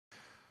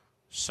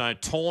So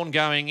Torn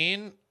going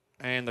in,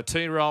 and the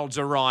 2-year-olds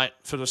are right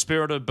for the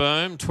Spirit of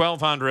Boom,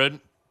 1200.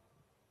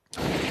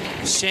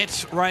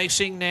 Set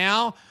racing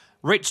now.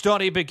 Rich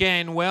Dotty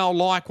began well,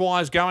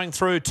 likewise going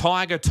through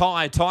Tiger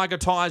Tie. Tiger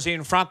Tie's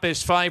in front,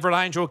 this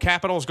favourite. Angel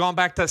Capital's gone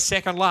back to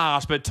second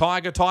last, but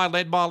Tiger Tie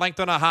led by a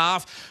length and a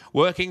half.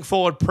 Working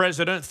forward,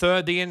 President.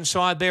 Third, the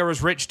inside there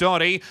is Rich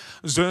Dotty.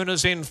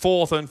 Zuna's in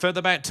fourth, and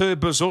further back to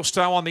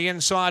Bazusto on the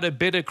inside of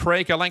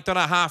Bittercreek. A length and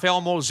a half,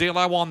 El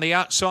Morzillo on the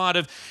outside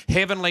of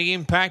Heavenly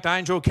Impact.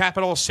 Angel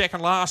Capital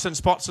second last, and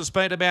spots the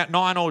speed about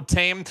 9 or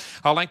 10.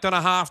 A length and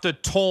a half to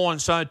Torn.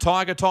 So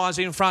Tiger Tie's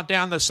in front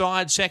down the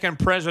side. Second,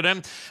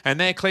 President. And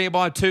they're clear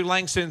by 2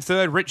 lengths in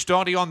third. Rich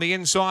Dotty on the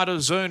inside of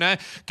Zuna.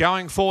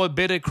 Going forward,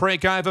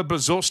 Bittercreek over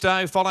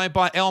Bazusto, followed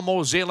by El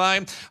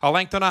Morzillo. A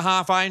length and a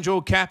half,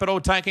 Angel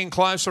Capital taking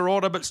closer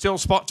order, but still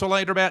spot to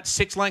leader about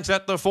 6 lengths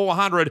at the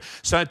 400.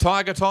 So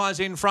Tiger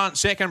Tie's in front.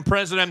 Second,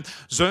 President.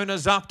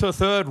 Zuna's up to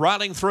third,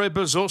 running through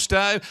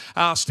Bazusto.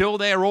 Still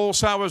there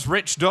also as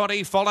Rich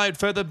Dotty, followed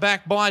further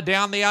back by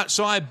down the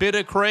outside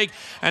Bittercreek.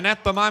 And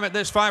at the moment,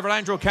 this favourite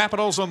Angel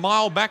Capital's a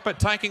mile back, but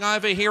taking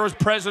over here as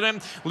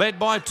President, led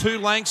by 2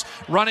 lengths.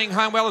 Running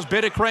home well as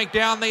Bittercreek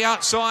down the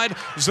outside.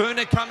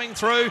 Zuna coming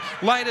through.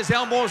 Late as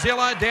El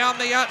Morzillo down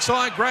the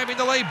outside, grabbing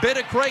the lead.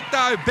 Bittercreek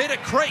though.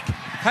 Bittercreek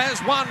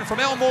has won from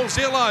El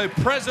Morzillo.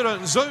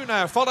 President,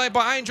 Zuna, followed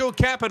by Angel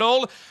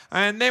Capital.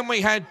 And then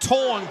we had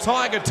Torn,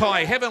 Tiger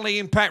Tie, Heavenly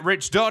Impact,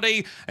 Rich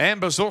Dotty,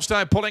 and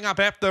Bazusto pulling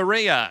up at the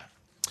rear.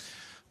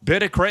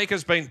 Bittercreek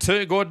has been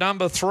too good.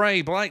 Number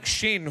 3, Blake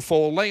Shin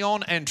for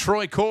Leon and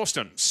Troy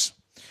Corstens.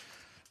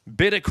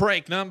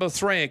 Bittercreek, number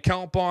 3, a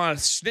colt by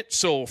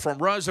Schnitzel from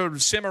Rosa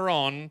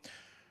Cimarron.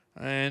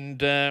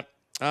 And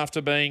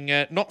after being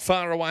not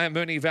far away in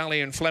Moonee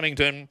Valley and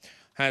Flemington,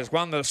 has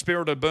won the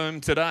Spirit of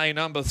Boom today,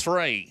 number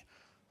 3.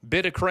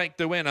 Bittercreek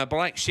the winner.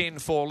 Blake Shin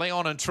for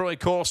Leon and Troy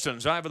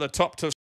Corstens over the top to